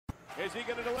Is he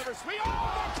going to deliver sweet?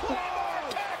 Oh, the claw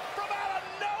attack from out of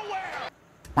nowhere!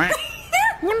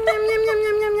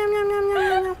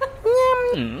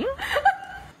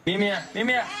 Mimi,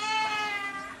 Mimi,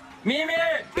 Mimi.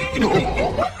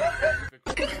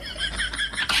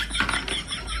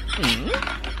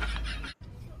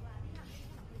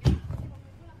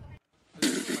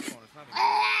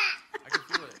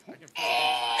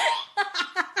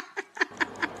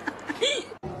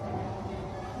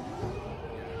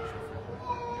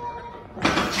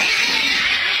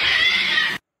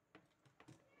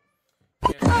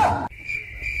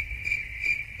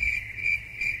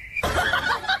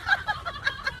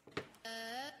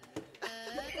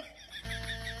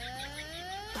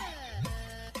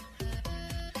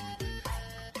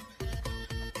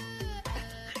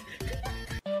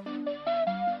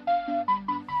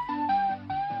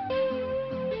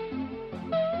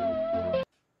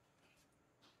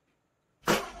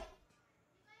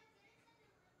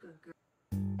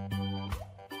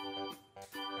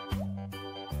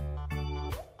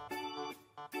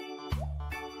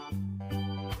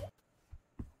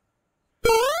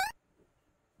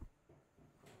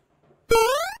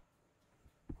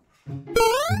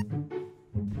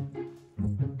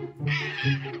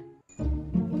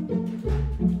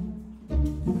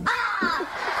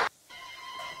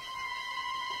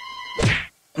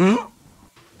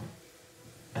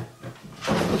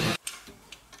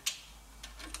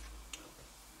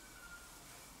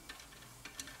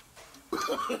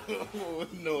 Oh,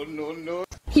 no, no, no.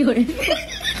 有人。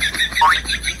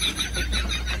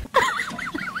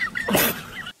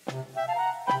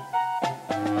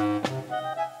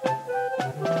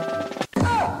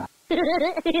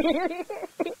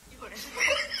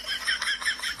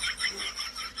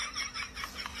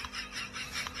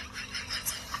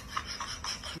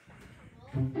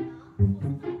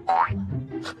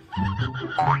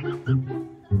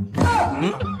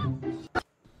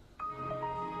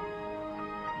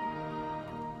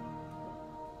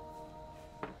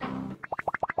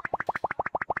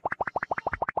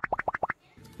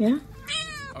Yeah.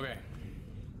 Okay.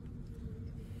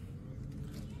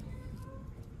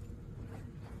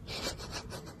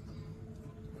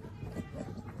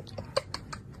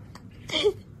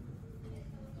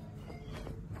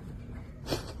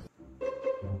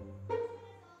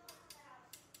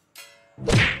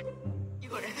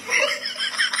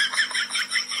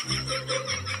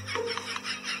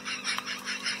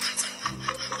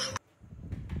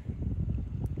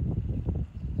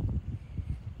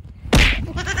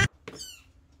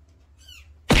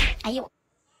 Ayo.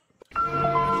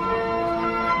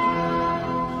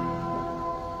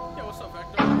 Yeah, what's up,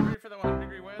 Vector? You ready for that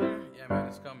 100-degree weather? Yeah, man,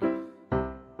 it's coming.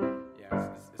 Yeah,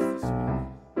 it's this one.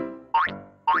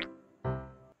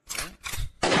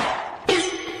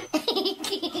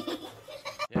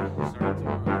 Yeah, we'll start it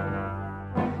tomorrow.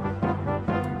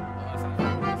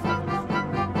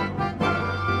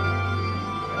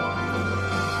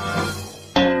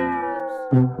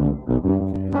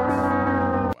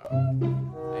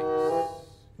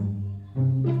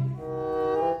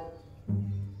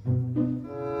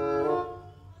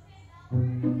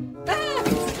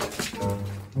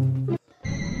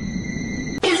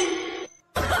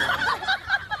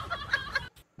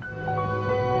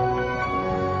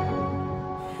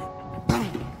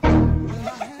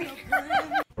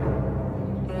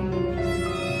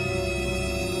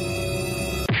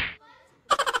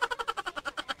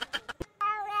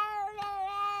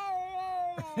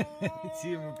 Sí,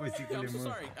 muy posible. I'm so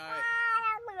sorry.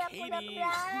 Katie.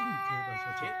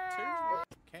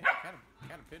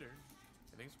 Caterpillar.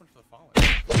 I think it's one for the fallen.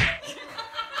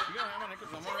 You got ham on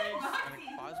𝐀𝐧𝐢𝐬𝐴𝐻 and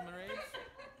𝐂𝐴𝐸𝐻?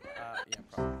 Yeah,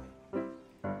 probably.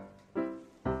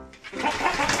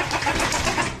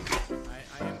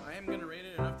 I am gonna rate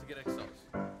it enough to get XLs.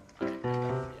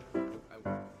 I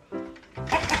will.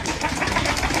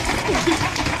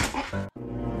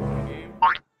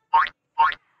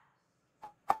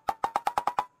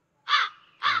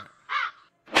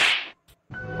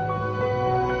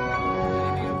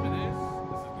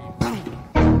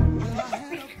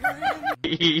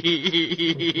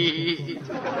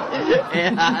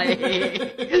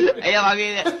 Ella va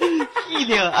bien.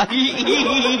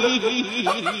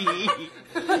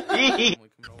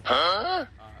 Huh?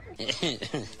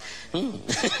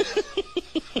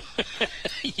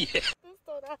 Yeah.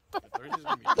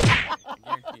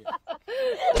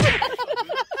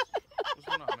 What's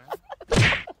going on, man?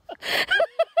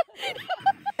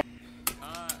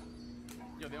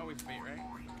 Yo, they always bait, right?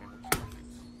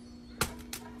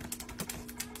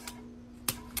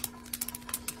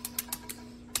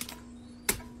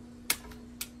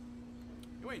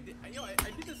 Wait, I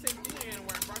did the same thing.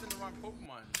 wrong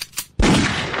Pokemon.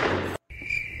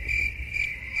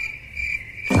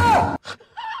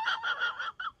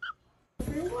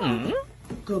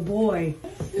 Good boy.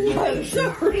 I'm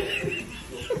sorry.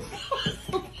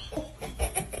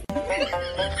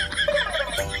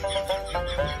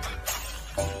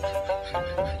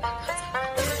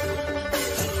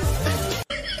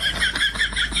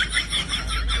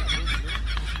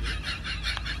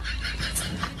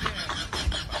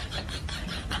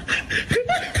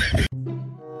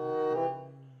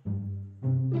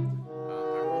 I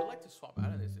would like to swap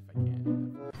out of this if I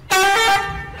can.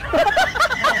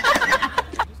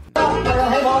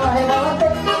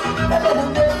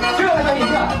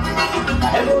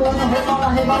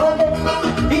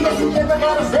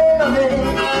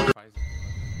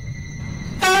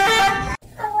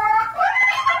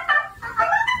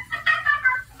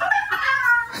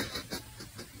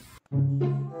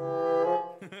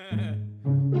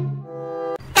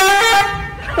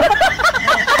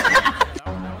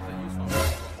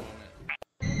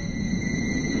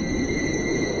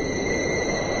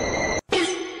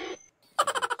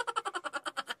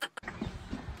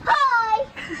 Hi!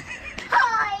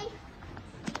 Hi!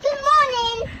 Good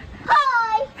morning!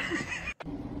 Hi!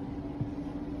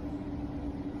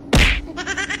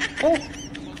 Oh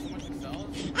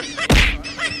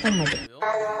my god.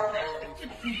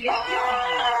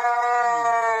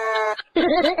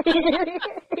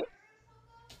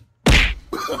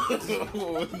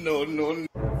 No.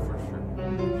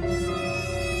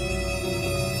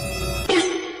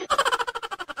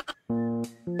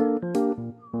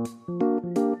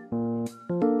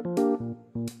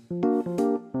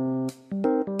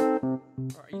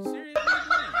 Are you serious?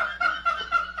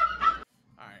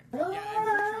 Alright. Yeah,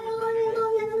 I'm pretty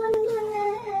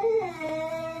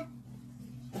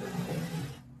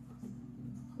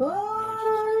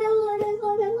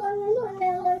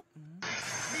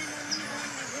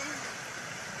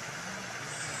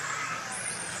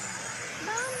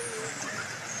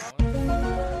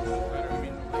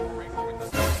sure it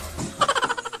was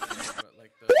but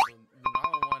like the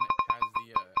Lunala one has the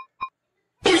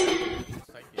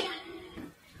psychic.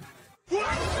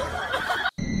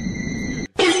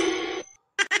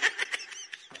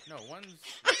 No, one's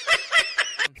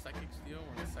psychic steel,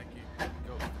 one's psychic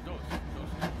ghost.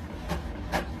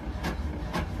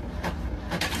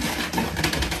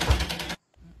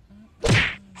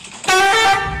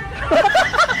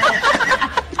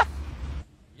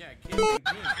 Yeah, King green.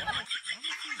 Why am I seeing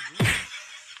green?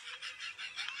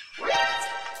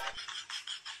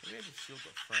 Maybe I just shield a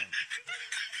friend.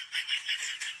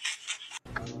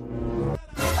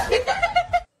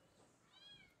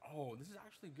 Oh, this is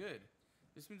actually good.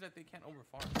 This means that they can't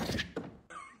overfarm.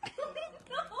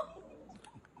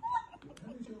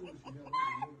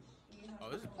 Oh,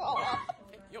 this is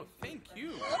yo, thank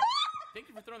you. Thank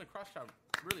you for throwing the cross trap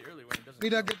really early when it doesn't.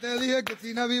 Mira que te dije que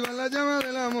sin aviva la llama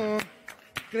del amor,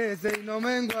 crece y no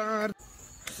menguar.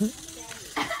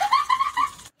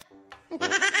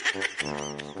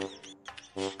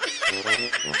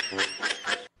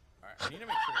 Alright, I need to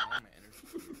make sure I have my energy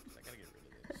because I gotta get rid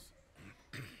of this.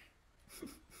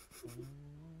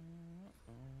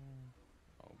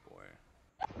 Oh boy.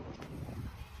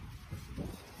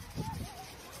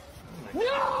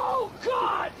 No,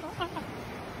 God!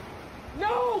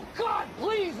 No, God,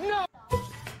 please, no!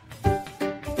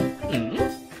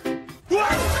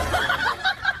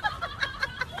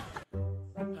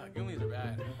 Goonies are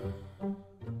bad.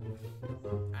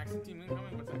 Accent team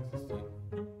incoming? What's accent team?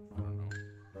 I don't know.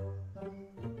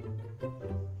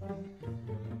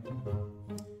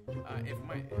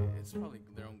 It's probably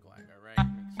their own Gligar, right?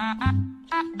 Makes sense.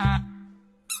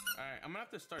 Alright, I'm gonna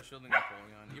have to start shielding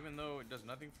Napoleon. Even though it does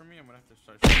nothing for me, I'm gonna have to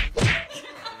start shielding.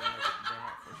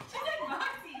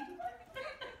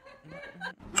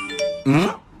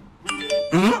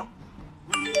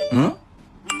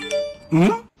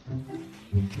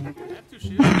 I have two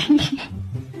shields.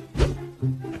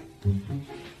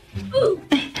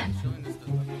 Shielding this does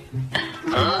nothing.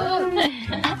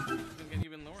 It's gonna get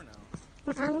even lower now.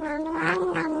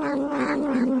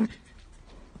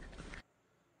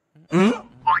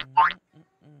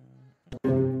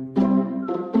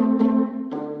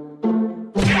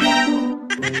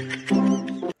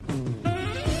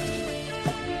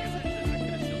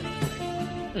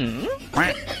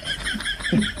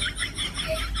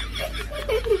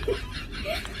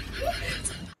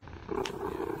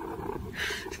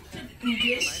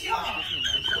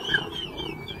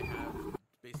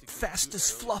 Fast as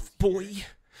fluff, boy.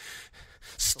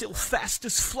 Still fast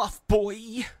as fluff, boy.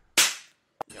 Yo,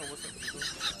 what's up, people?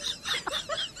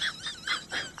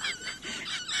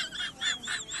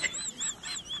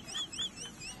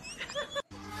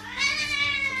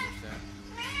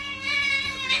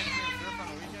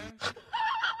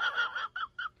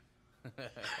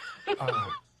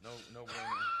 No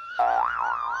bueno.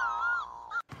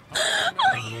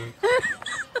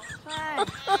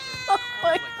 Oh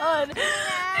my god.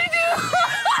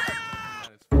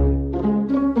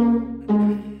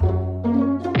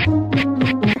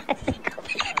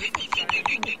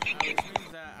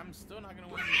 I'm still not gonna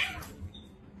win.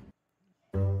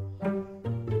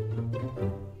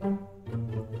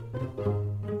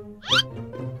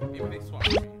 Maybe they swap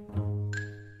me.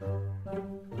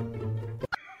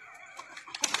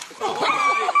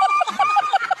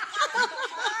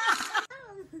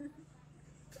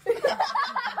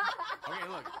 Okay,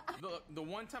 look. The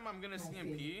one time I'm gonna see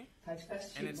him pee,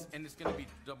 and it's gonna be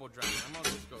double drowning. I'm gonna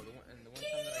just go. The one time that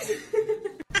I.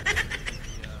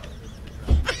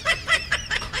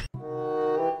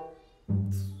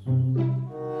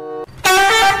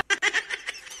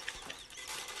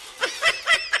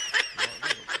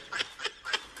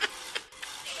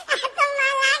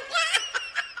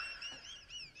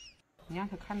你让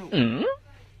他看着我。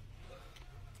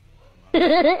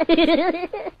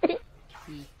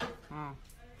啊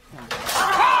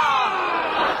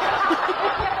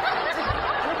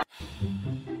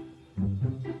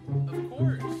，Of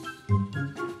course.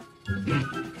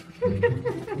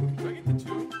 Do I get the 2?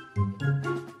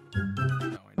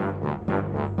 No, I don't.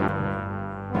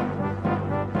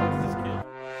 What's this kid?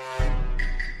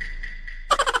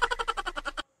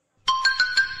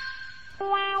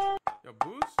 Yo,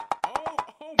 boost?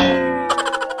 Oh, baby.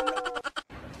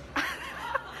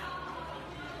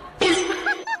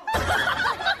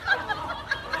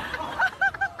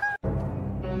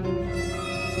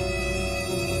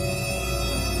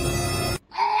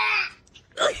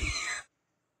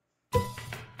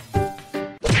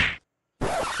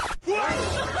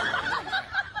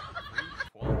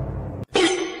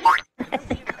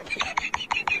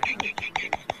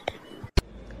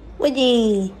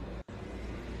 Woody.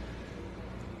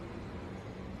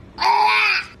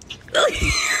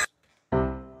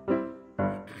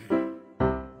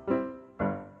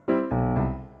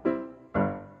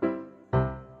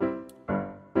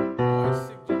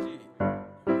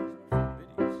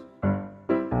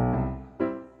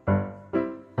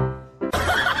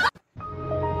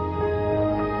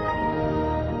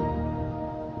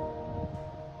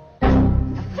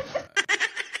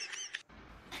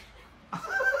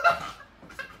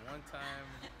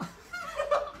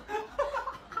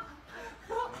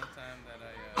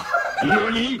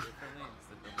 NANI?!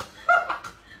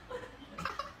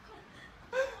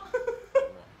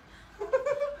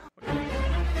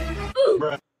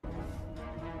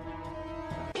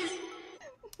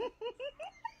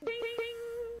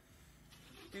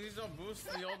 These don't boost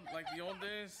the old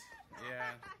days?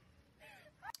 Yeah.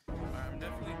 I'm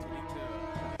definitely too weak to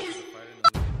fight in the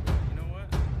league, but you know what?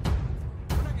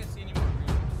 We're not gonna see any more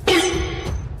reels.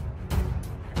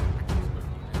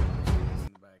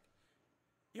 In the back.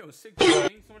 Yo, sick.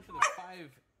 Thank you so much for the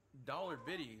 $5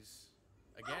 biddies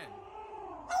again.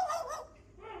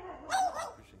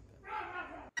 Appreciate that.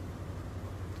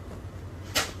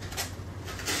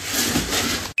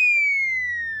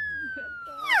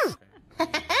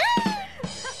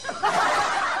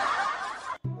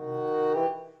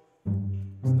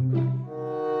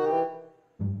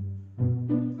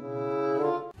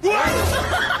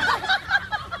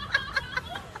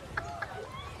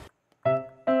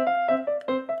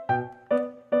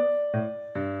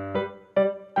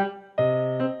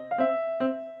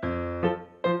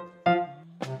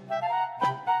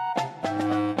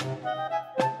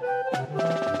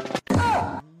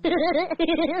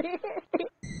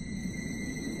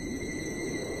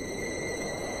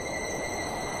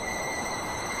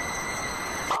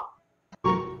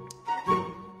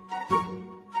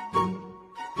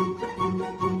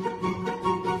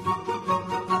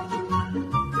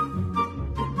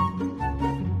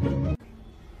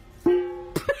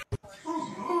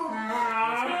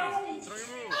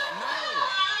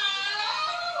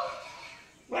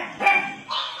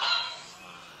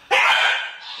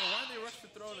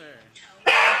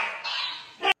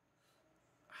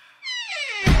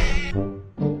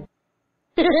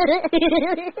 We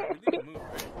need to move,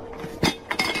 right?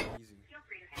 Easy.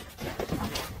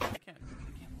 They can't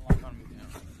lock on me down.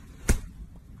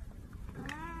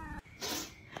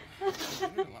 There's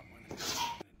a lot more than I'm gonna do.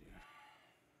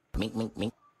 Mink, mink,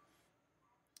 mink.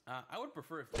 I would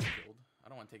prefer if they killed. I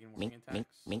don't want to take any more Mink, attacks. mink,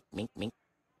 mink, mink, mink.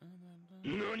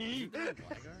 NANI?!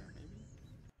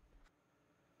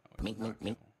 Mink, mink,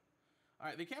 mink.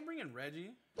 Alright, they can't bring in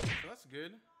Reggie, so that's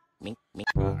good. Mink, mink.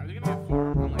 Are they gonna get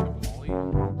farm on like a volley? We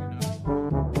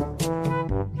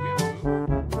have a move.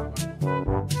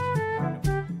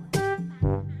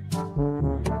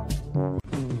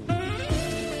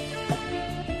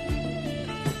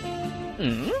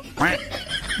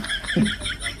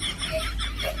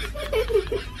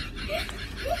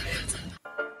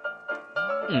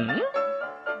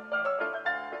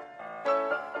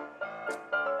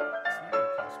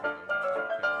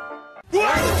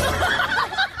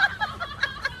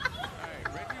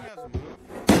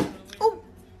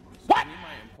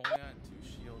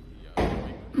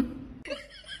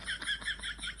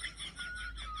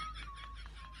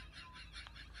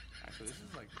 Actually, this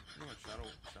is like pretty much shadow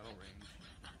range.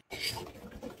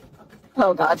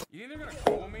 Oh God. You think they're gonna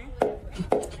cool me?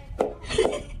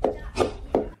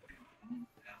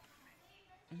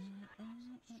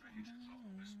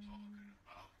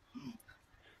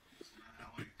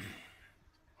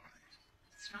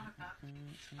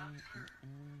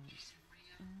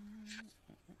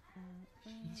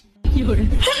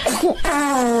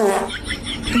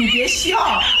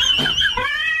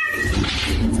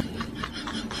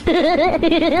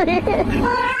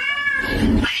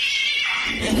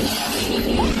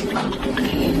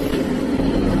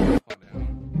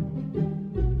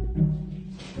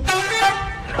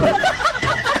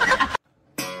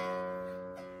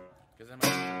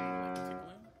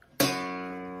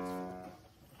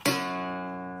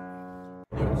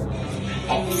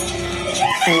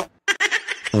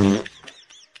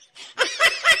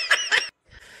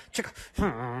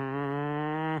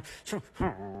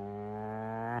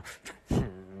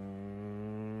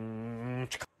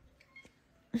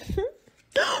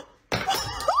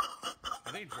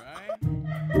 Are they dry?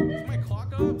 Is my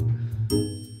clock up?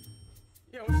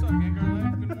 Yeah, what's up,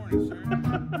 Gengar? Good morning, sir.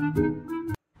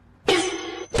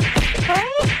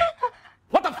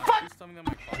 What the fuck? Please tell me that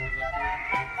my clock is up here.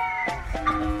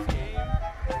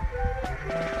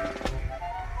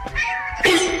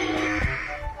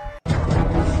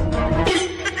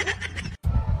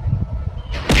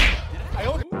 Oh, I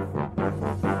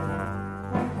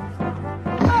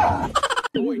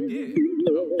did.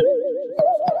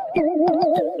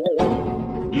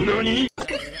 NANI?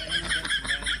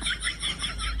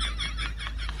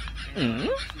 From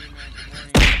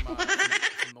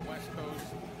the West Coast.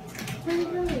 EU.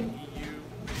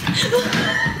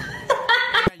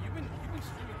 Yeah, you've been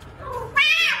streaming too early.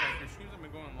 Like, your streams have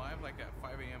been going live like at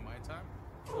 5 a.m. my time.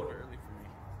 It's a little bit early for me.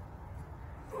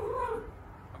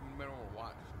 I've been better to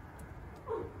watch.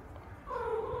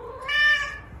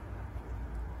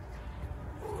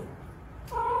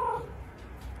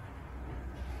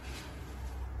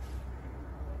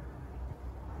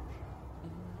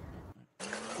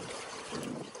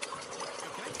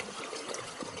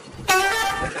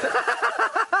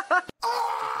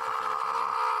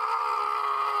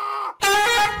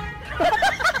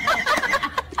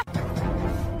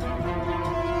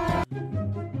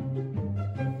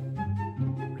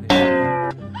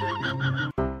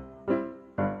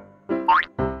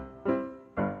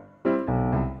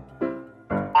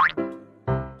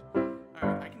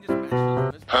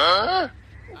 Huh?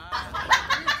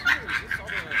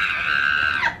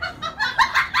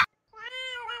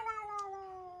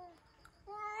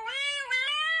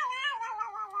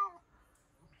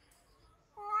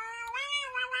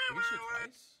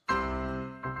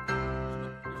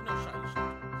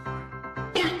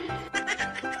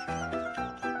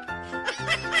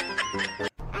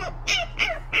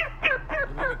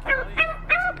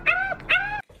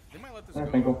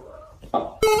 Twinkle. They're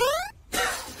gonna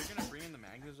bring in the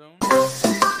Magna Zone.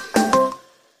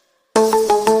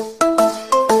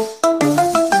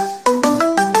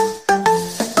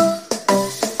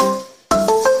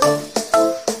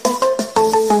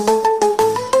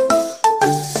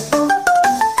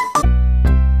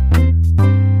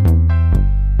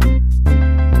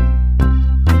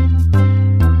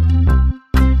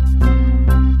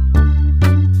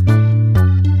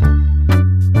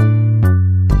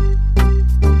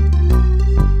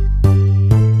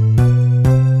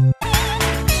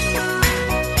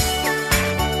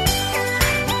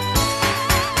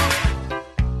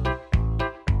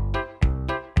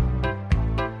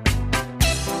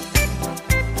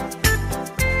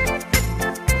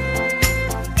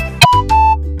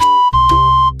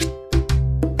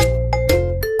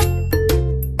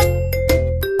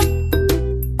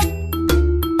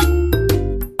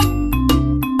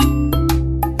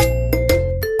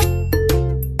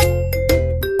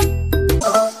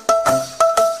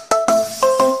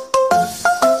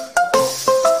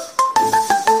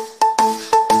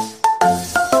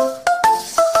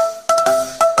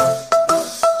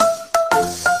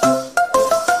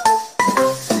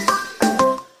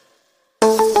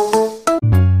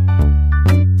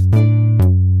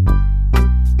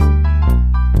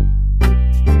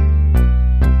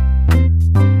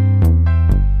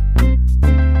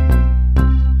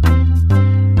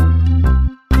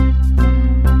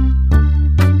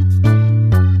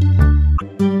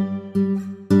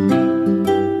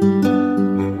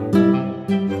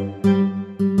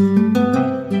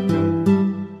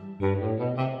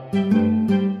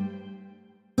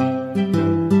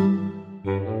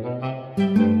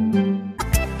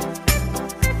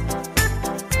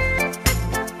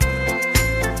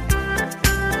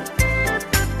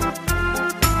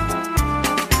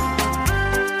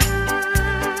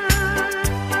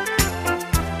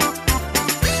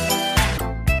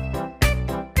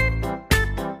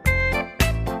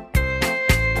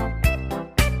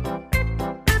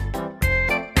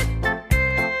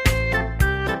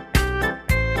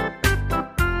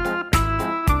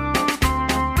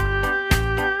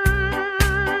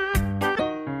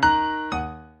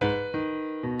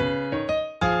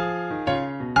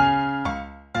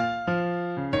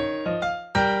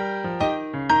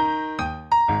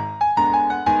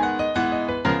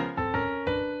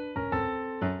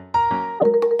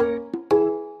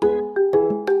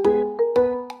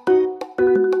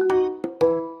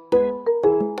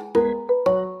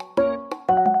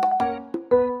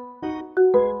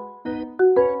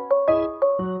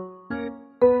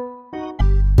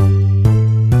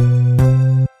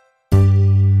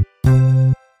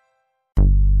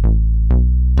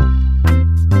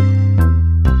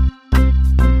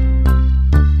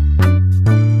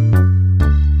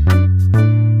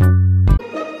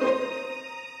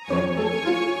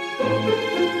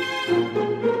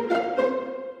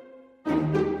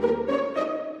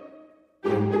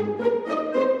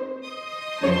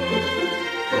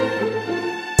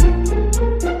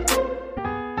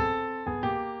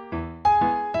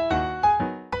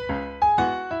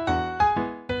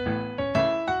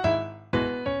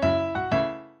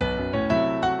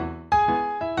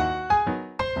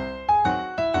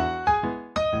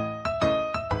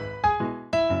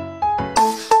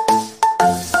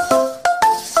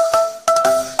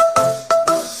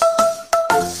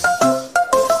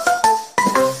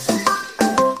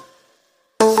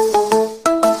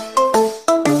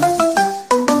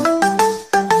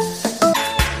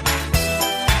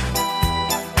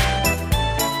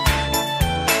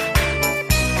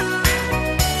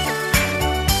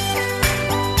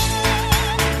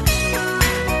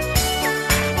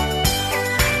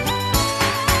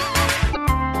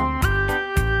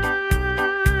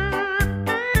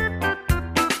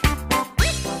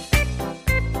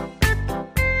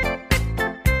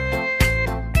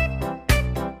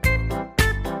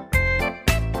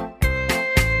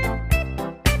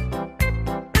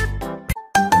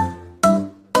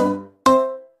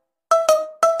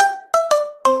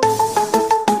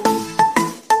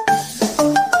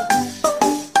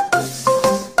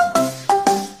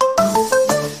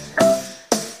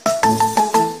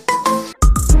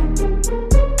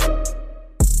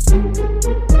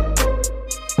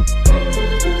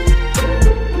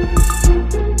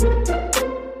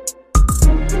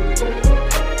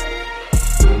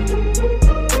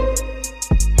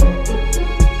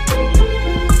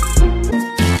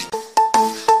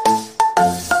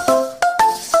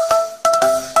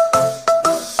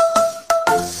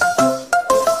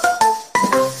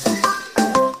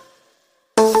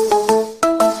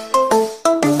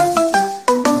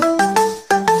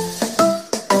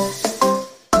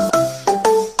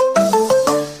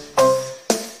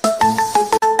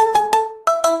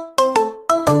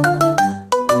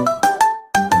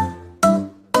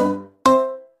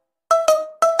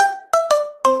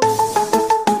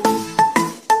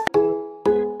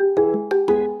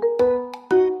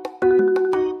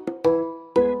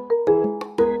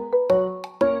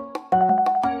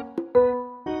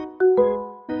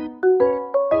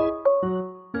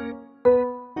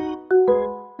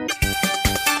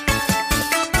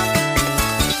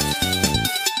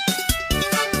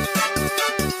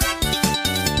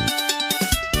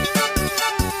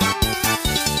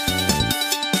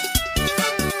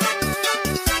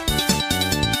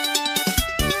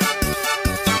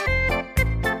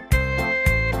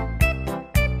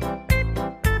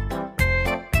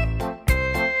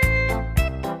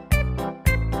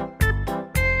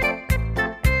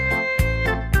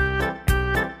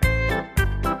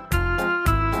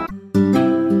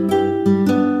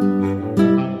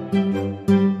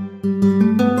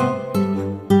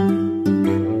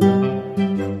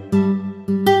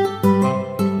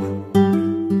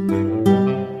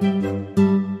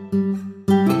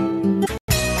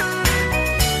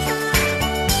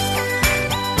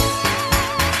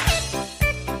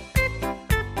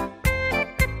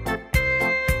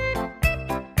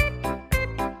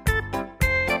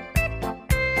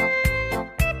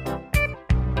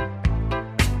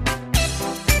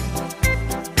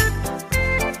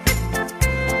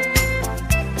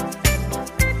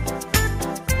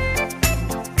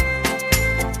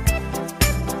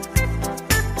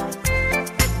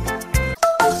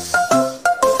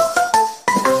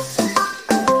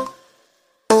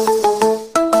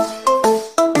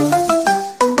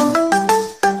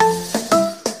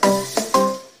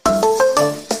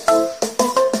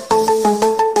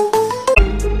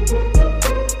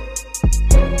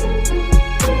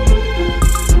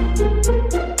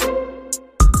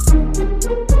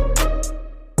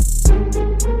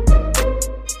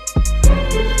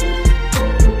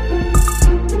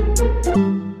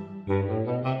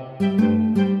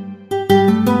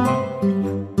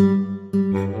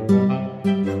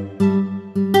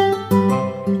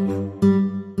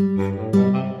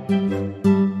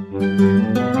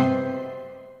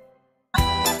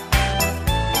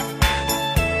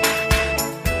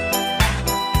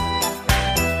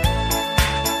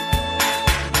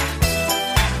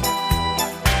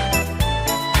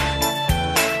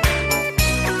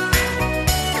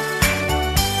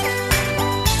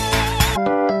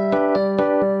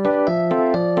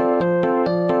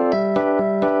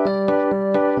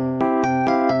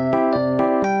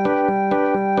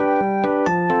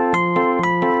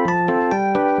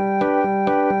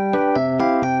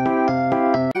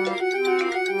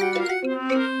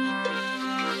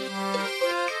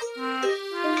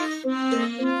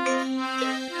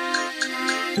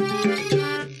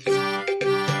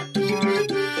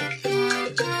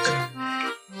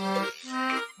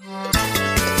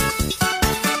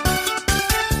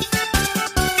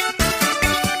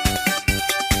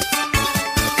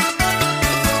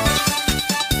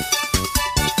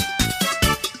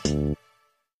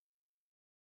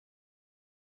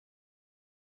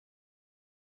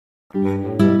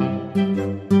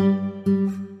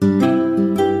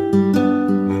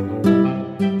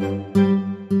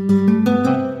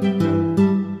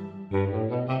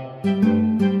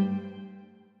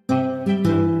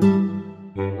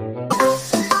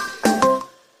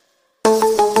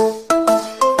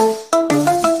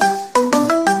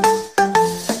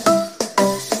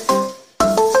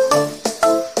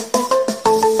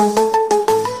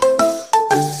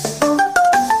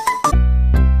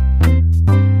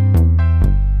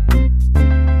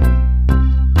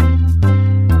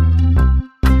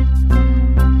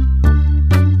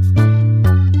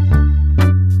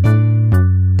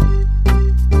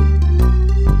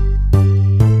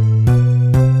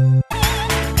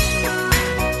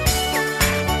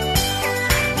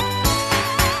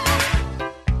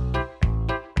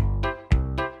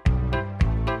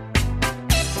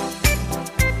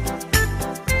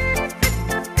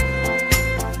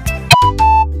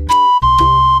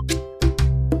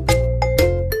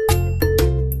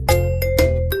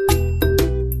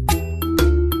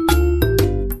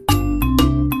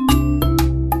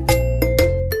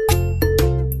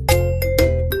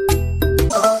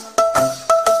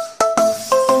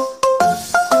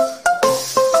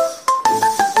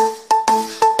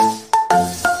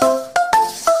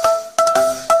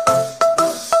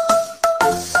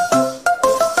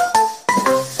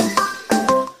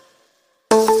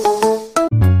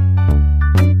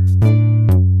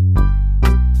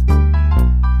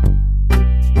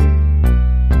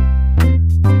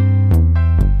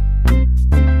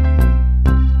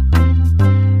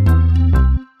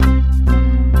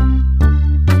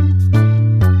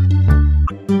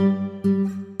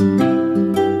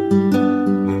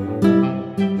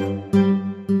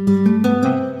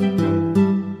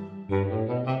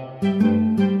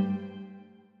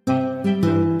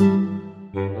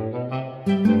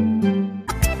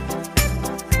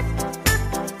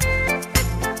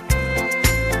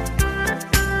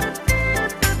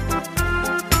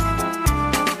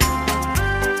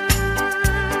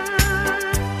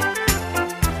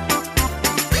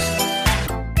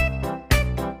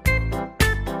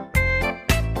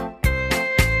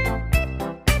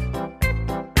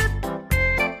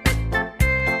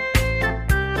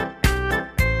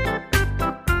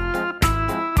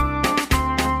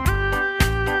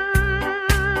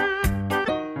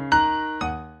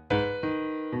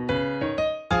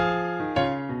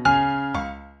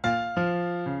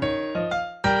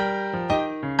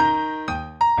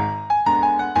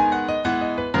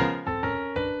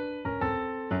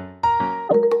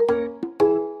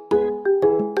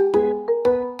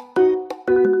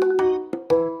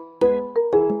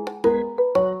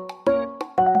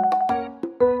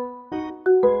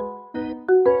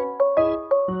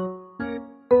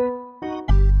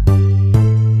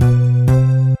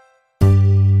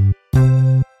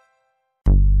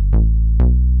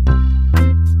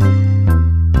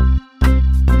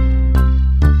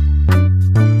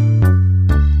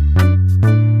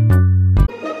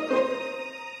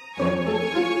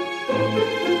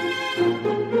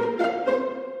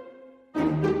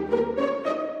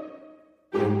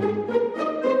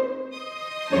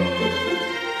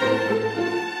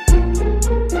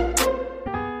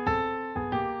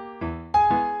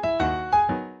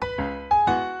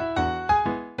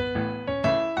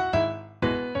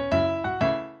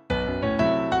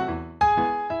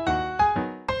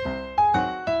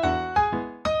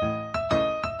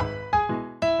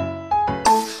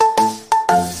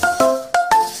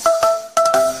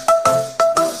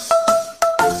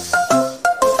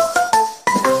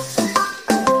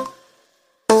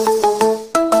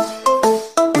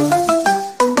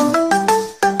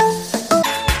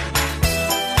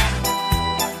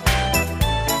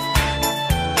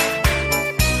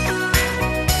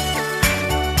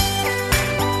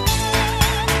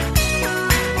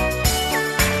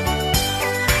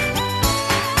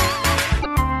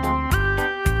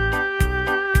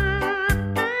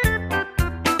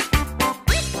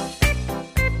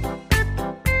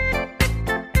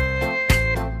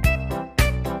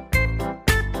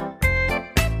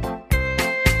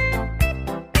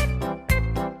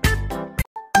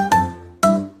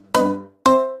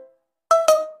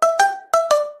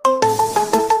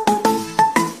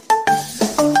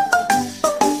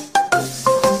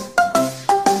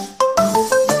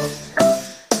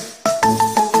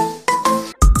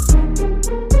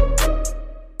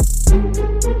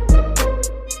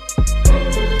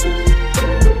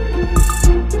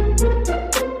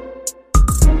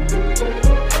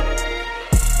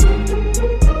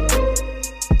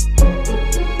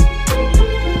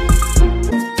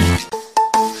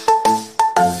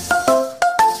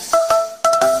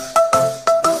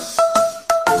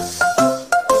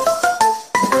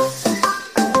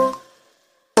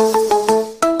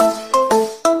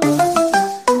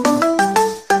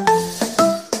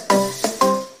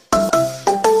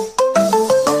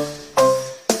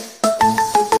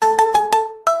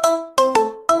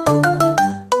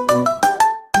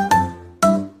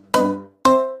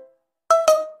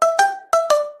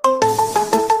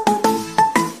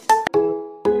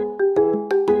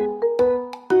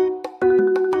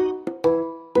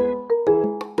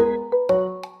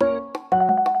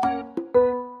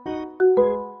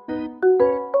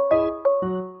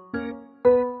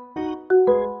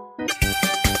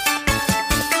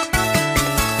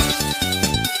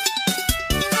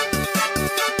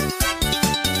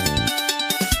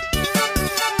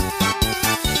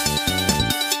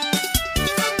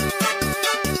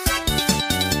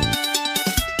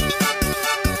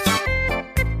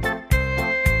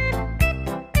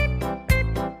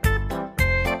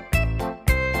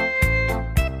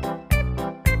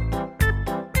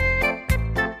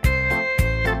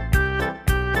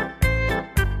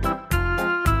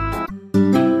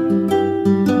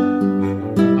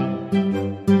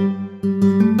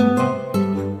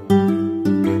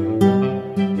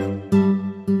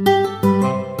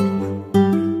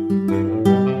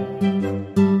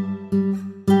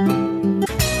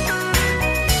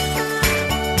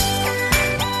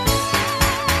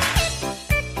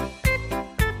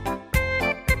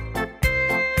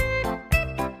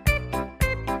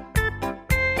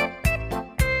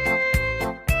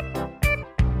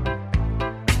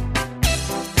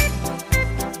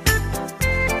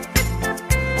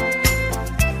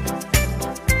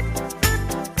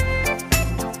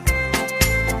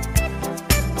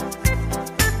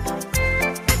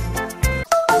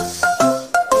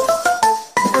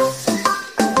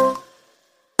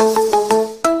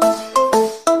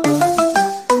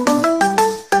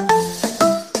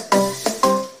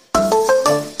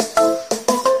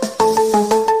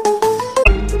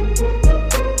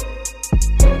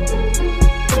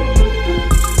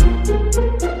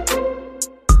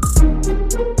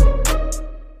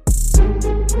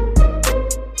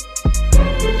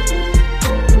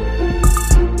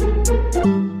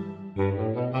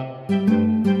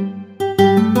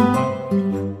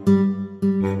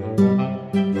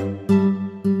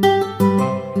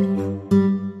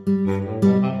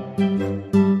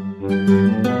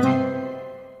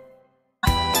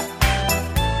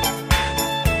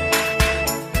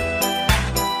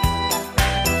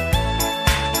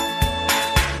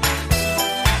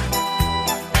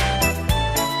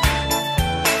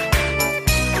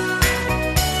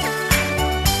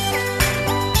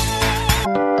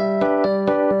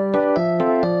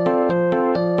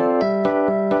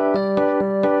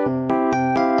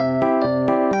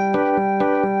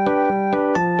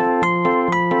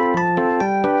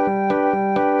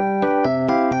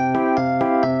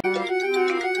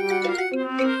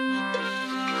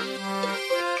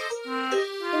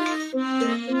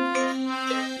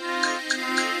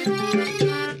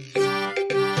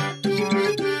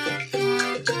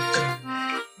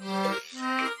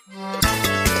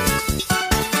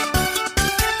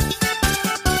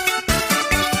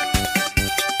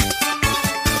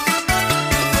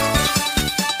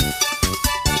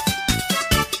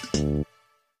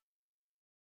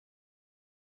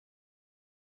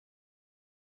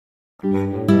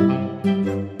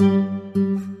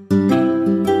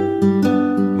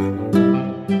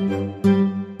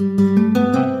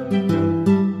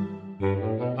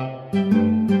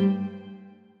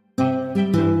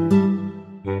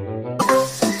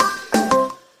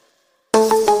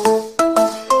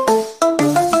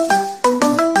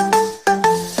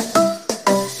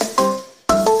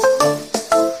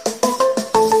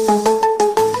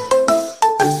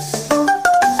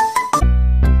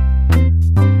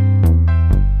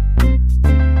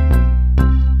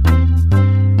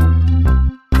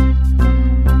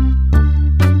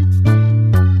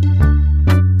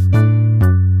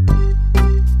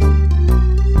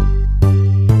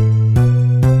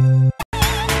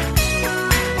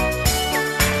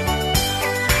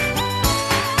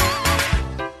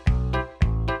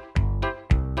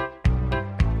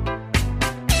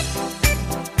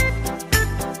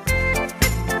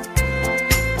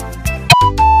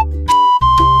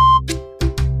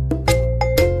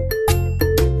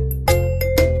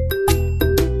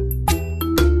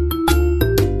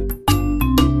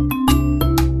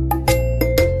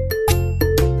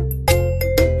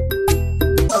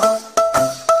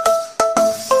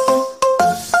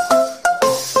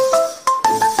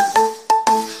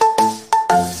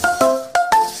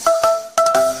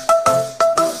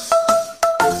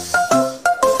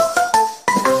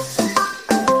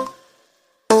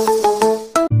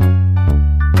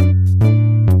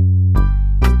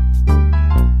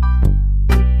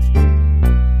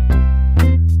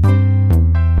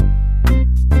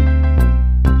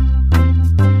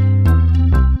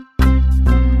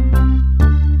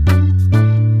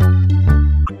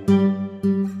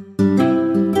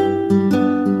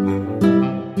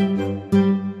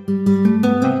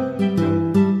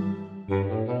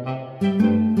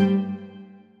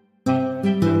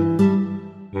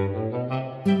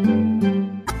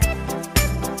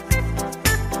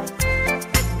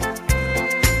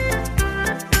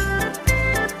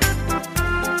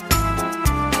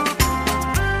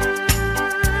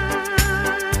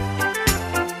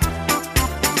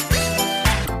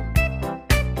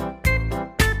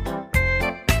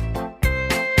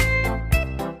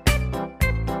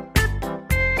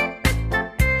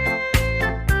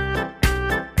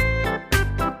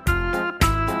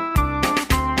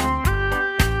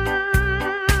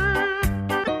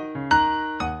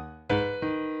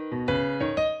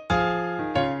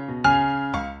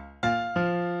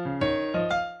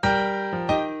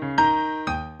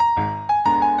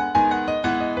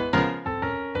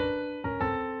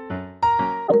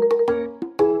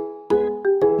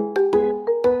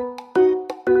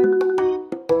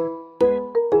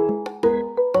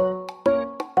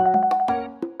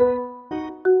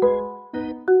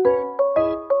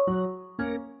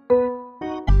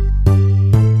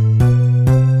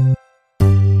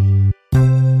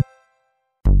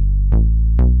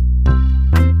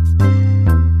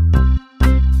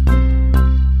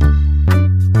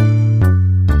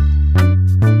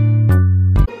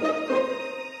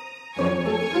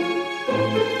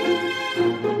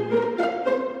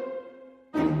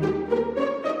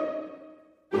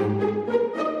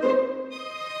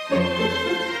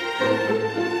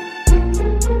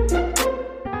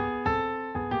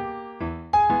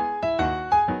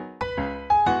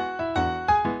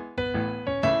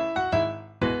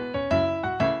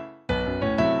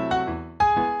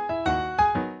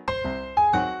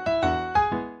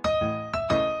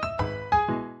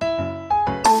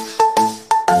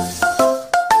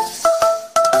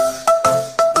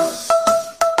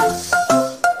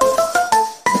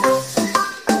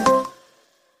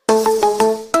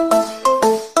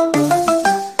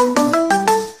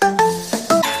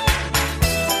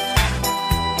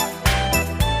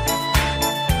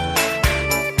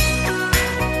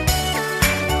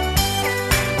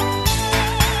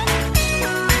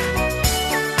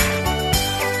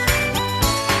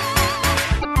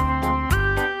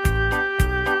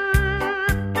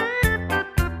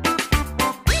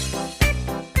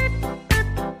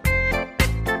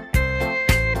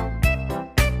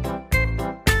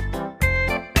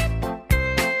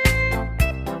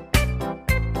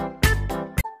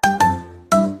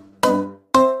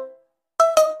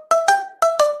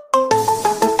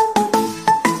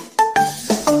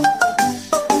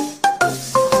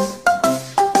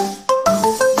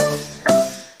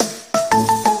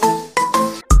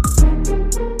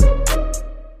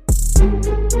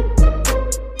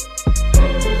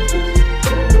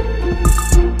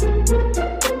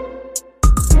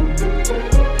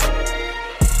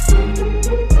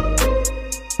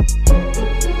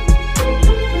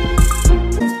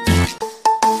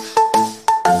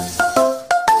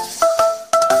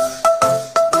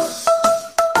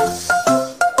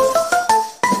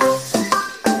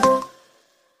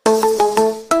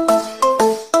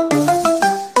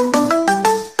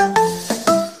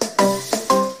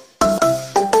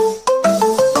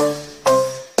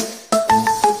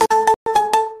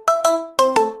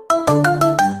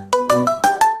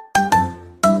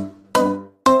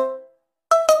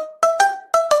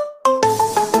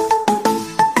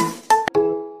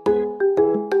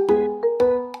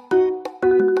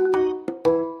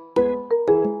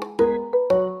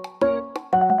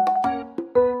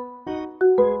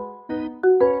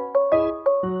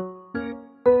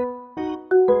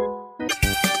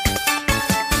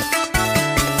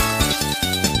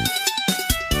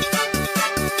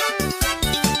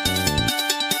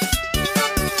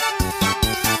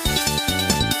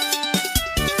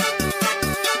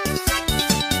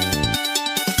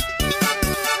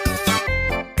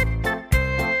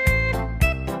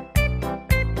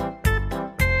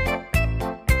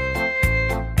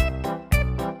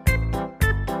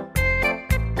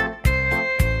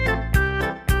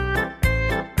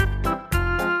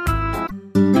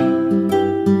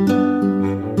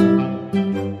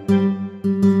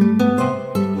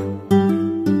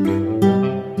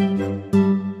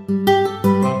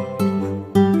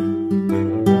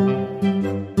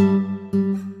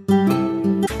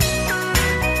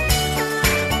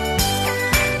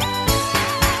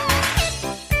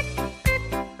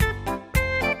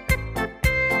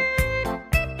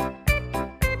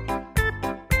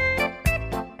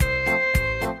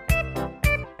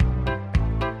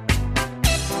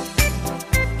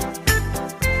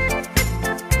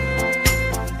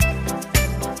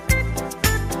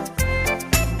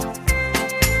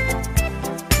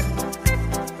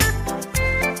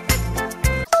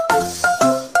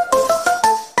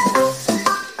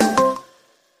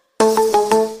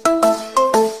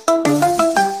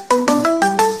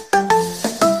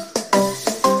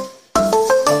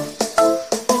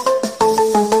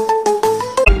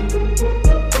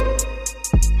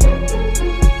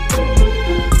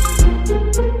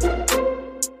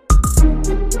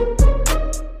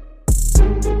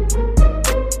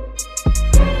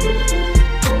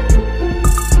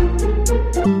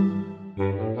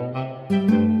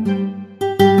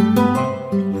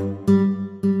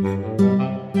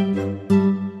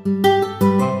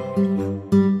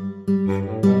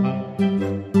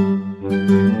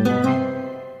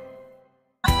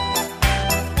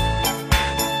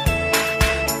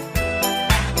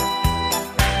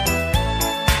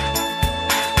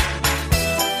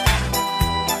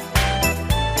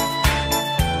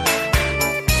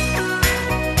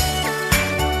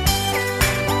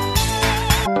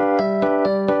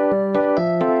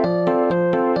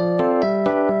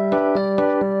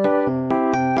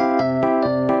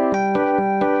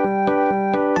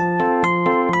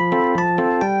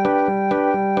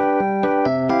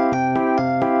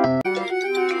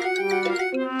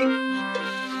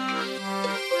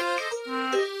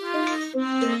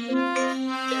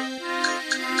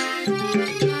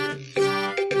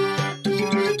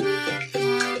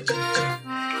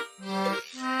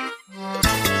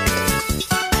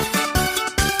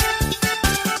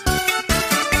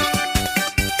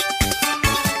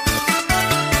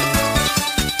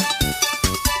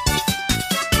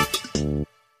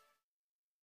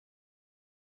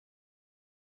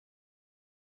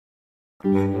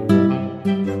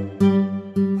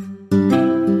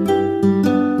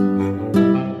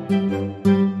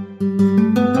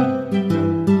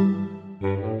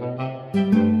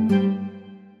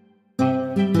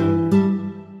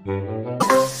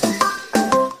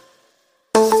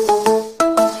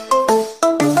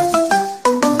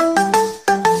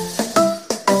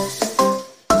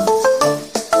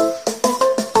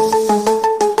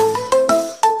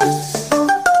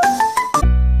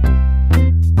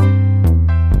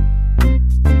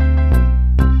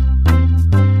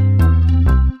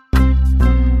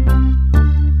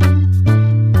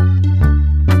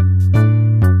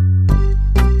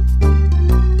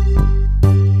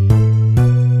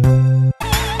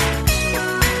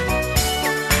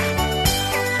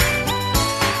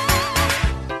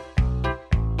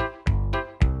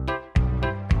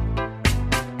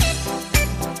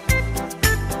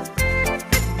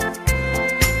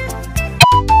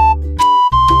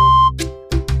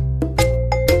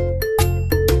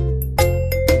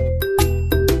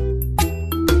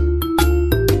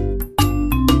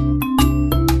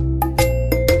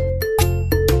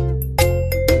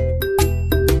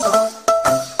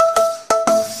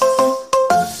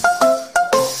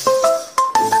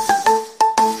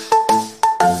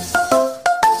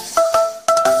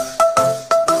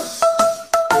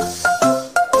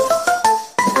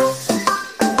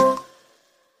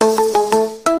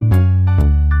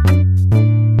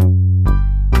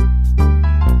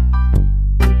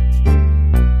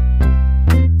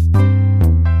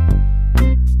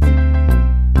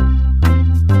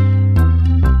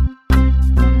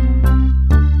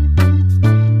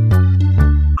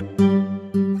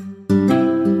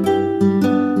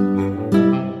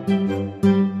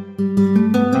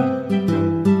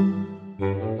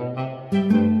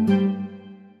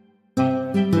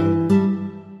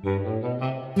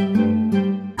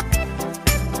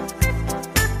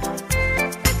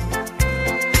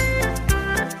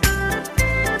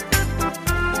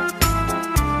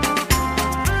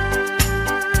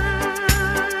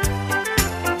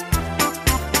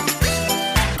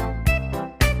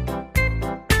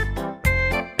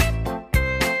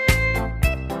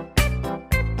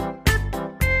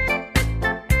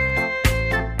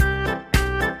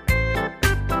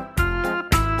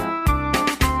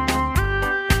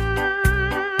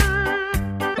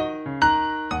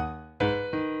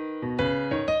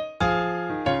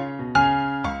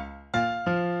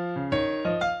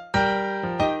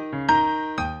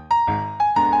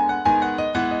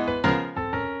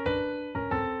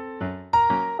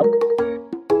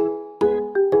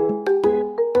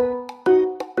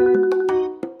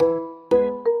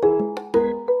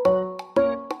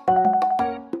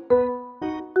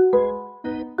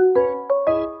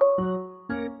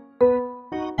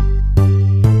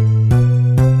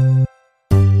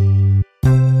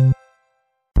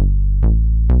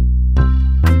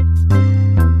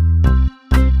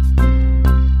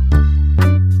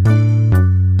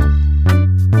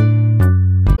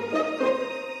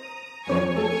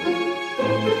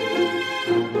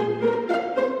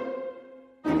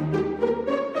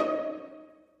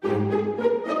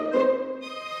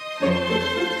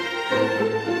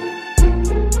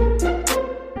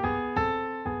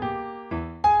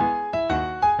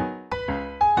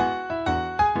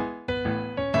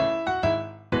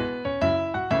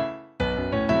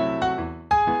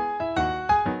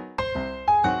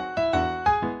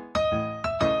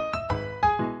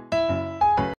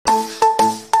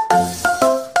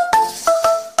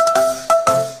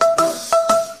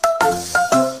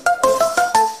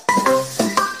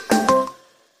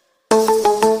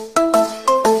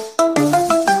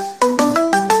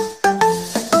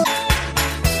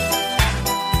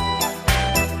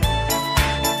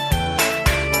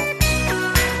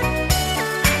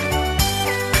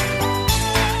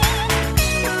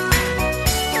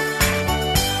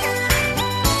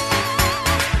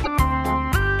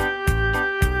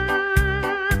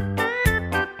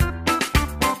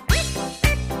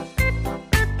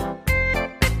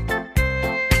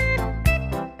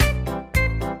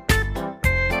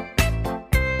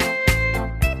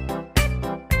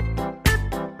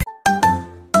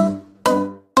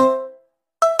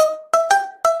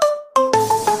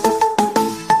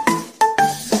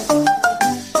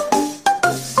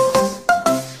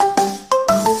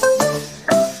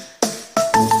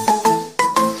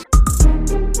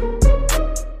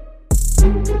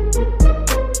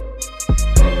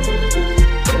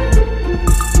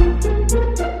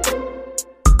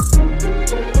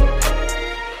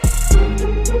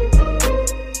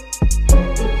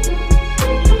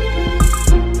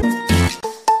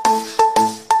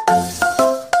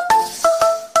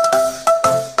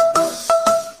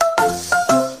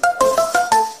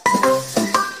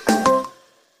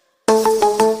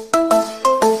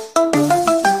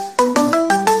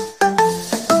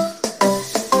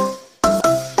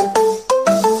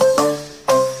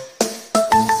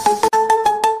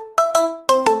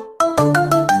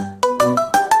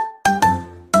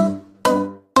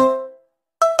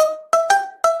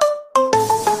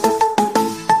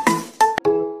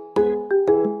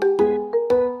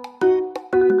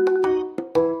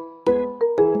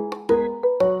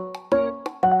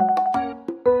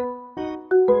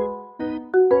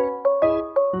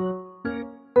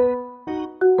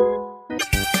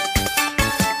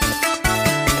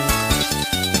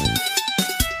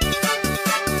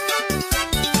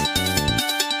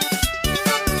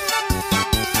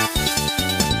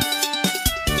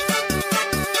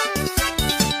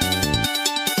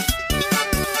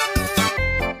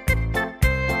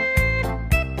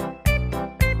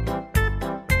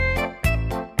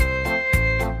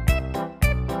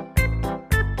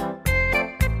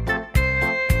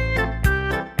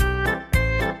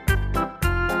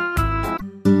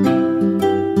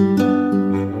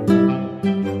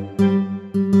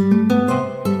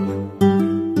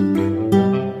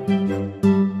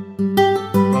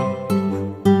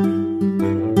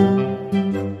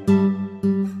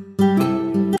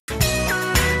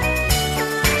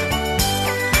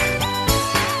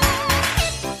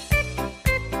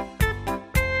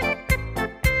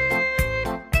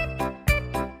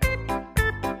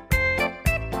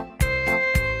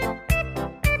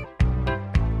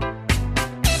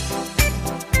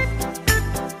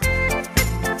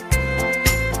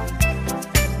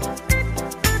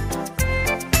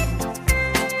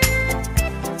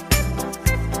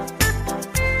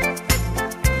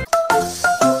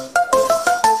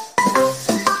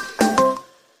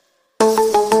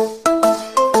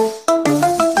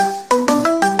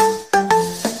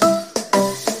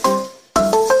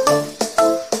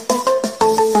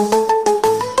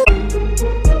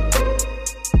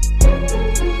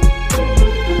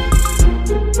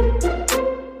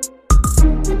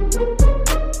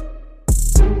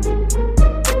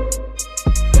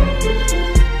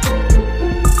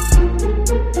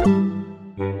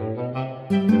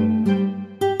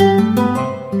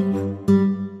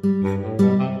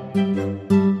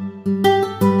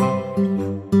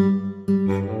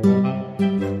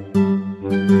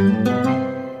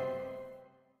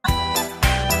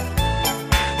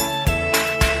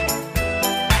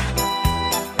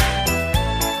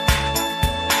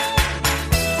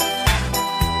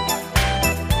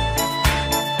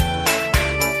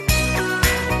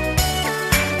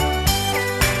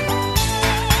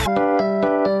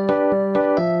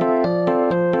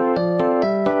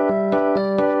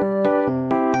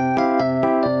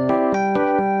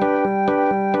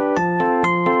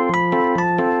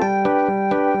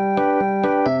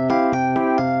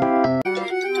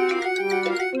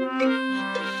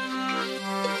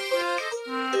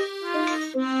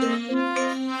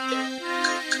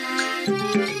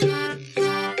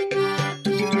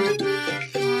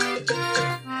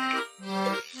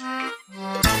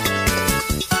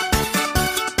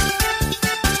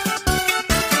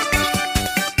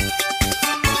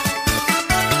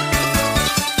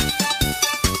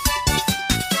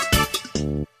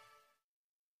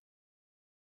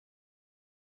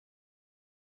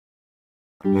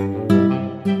 Hi.